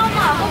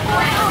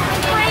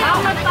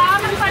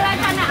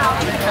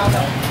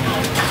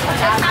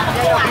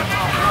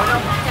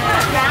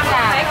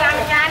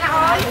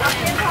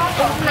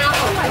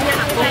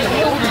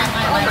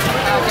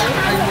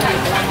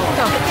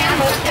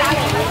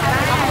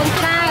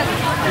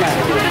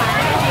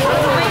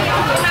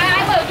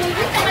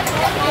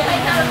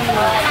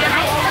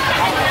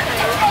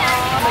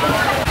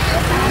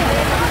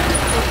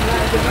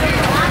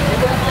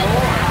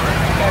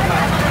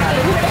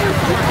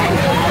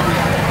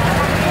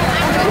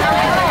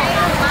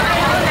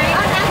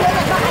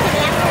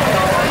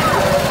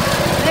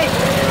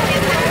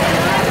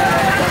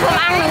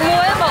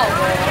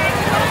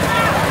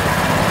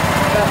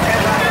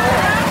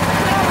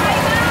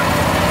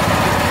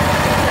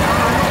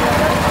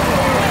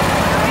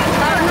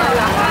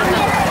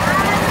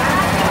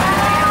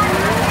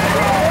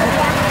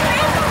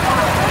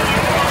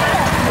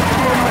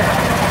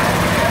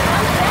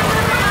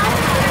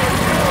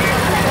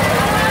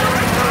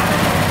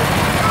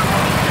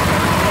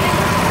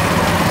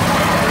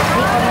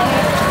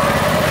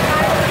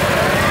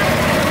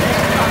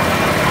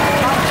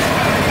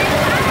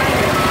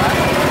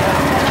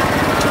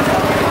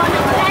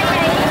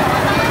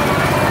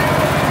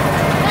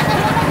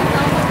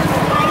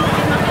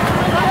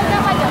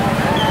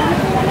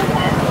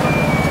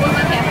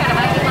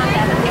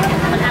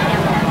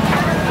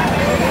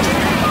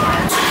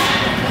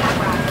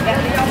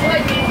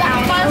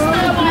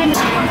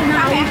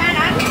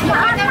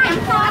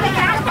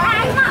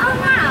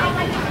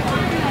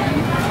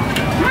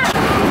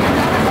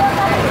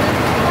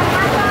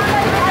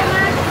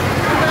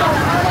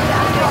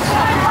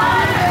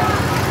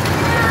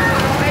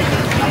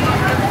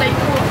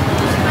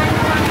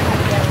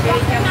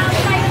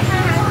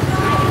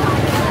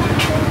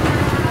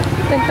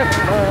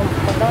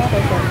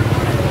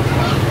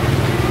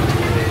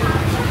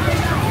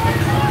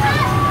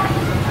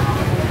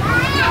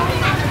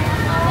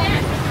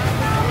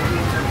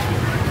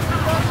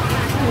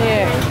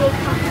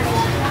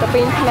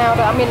pin nào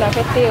đó mình là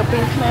cái tiêu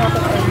pin nào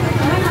đó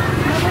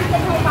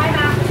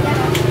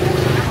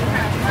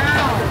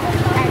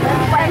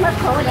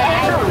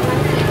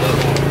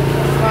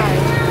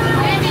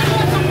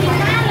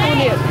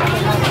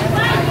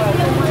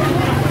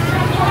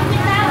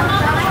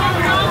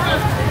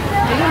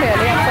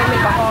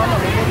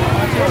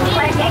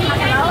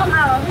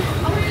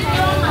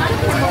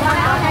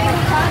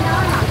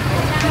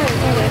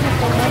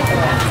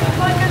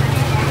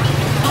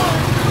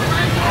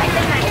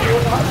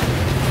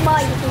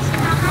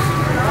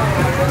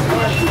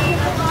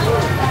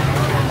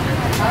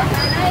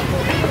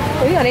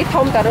Úi giờ đi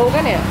thông tà ru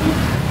cái nè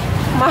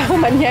mau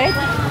mình nhé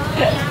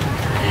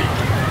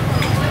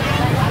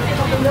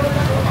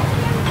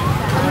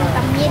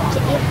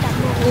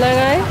nè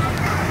ấy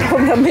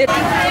không tầm biết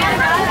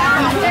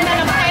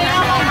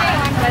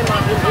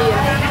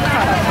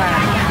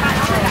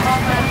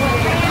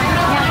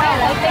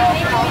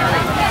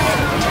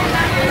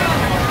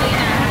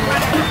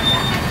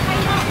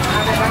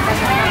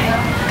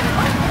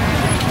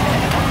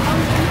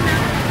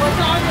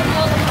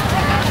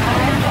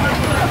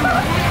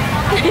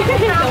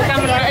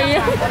camera ấy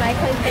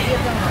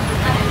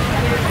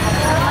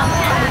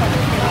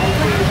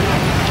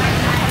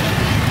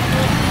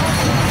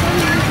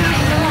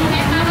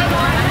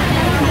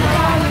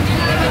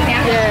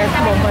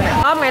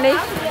ôm ngày đi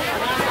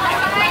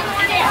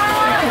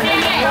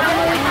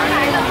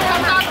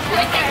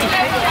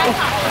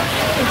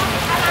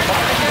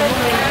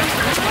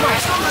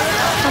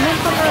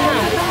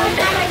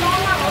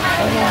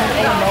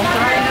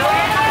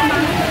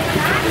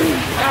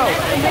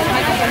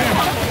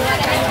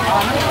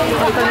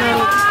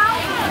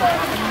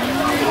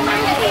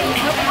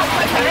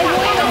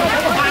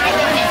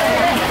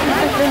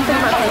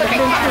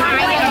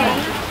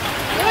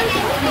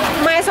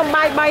mai xong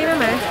bay bay đó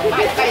mà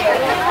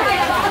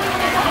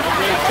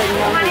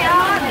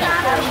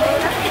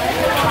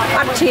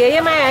ăn chia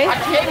với mày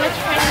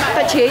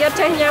ta chia cho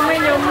chơi nhau với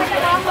nhau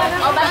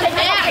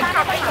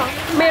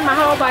men mà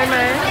hô bài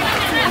mà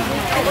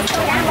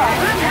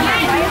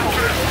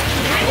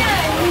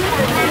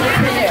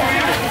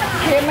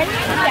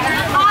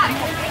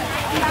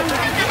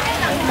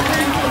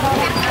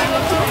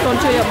còn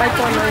chơi ở bay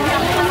con này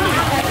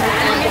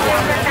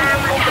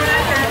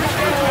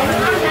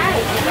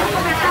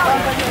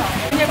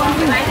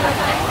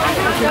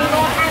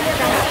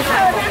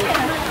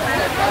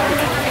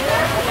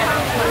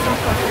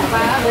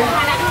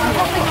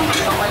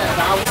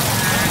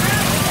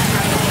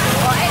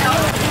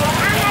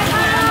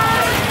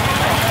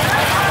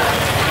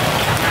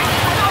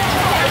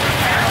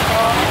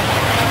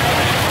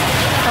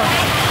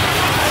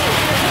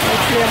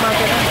clear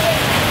market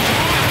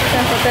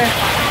okay.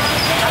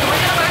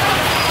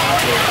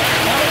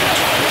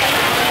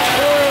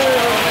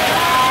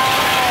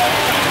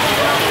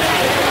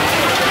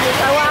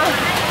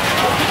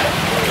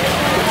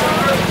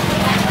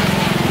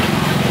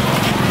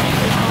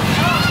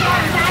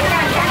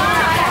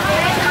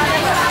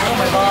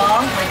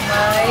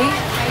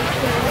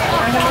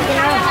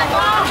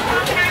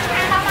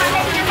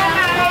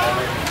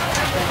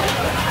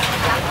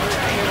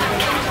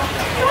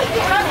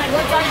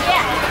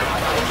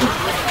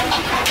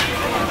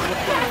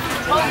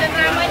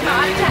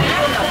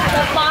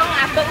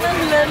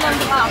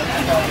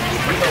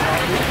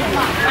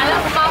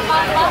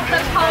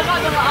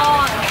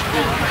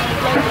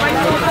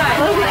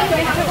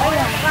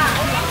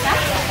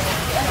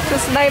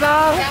 Đây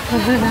bông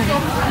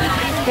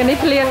cái này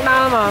liền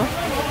đau mà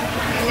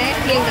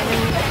liền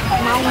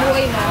mau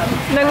muôi mà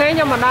nên ngay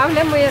nhưng mà đau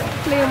nếu muôi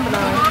liền mà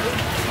rồi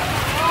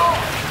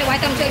cái quái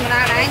tâm sinh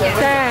ra đấy nhỉ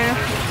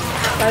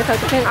rồi thử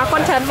thực hiện áo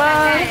con chân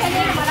bơi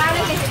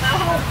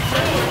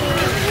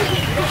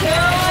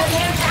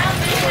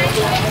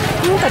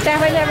thật cha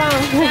với nhau bông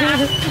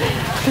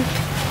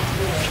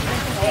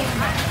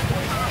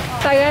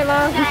tay đây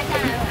bông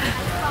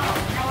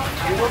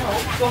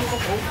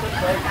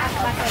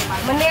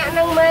mình nè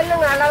nâng bên nó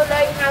ngà lâu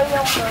đây nhau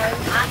nhau rồi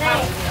ở đây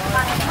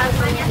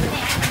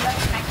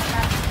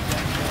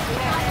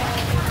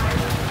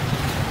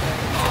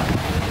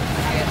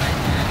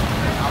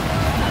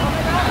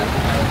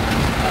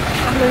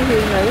ăn lưới gì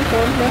nghĩ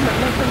con để mặt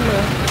nó không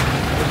được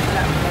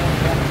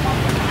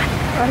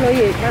ăn lưới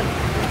gì ăn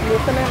lưới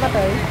cái này bắt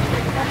đấy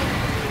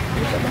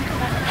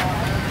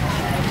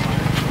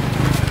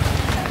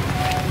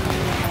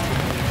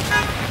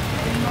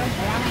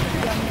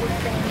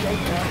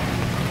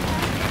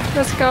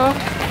let's go.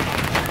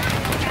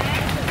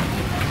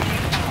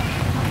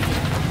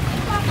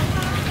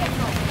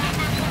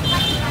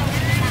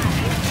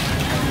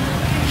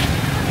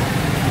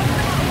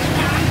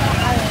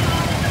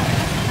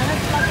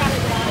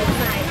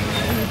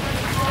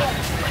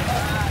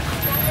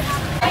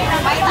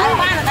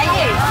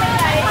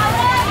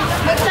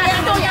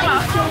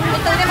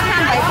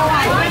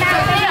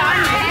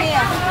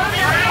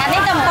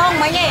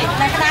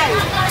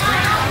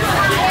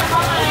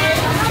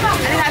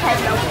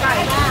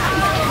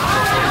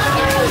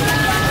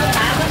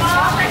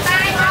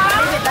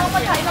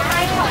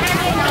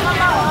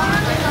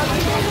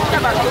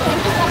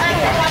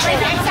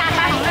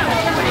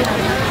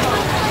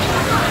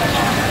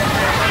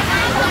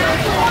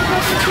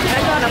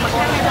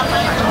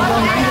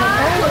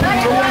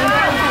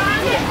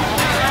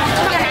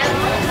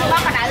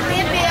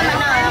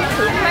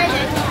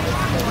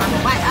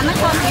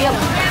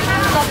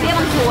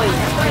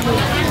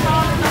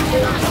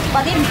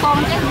 Và đi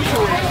con chứ không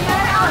sủi.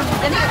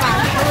 Thế này các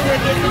bạn người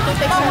Việt mình tôi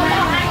thích sủi.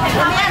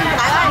 Thế này anh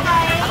lại ơi.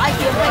 Lại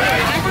chiều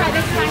về cái hai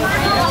cái xanh.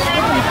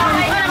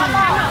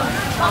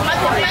 Còn nó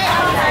cũng lấy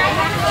ở đây.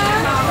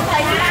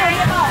 Thấy cái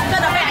cho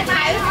nó phải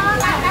thấy.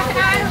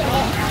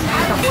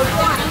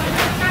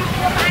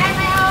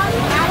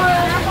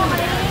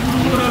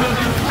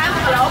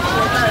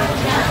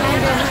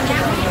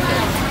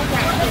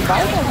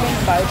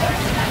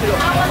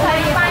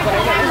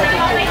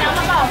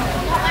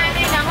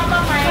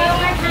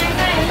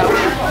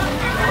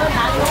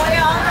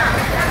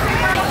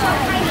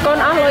 Con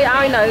ăn lôi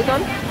ai nấy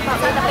con?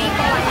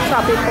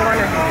 Sọp đi con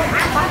này.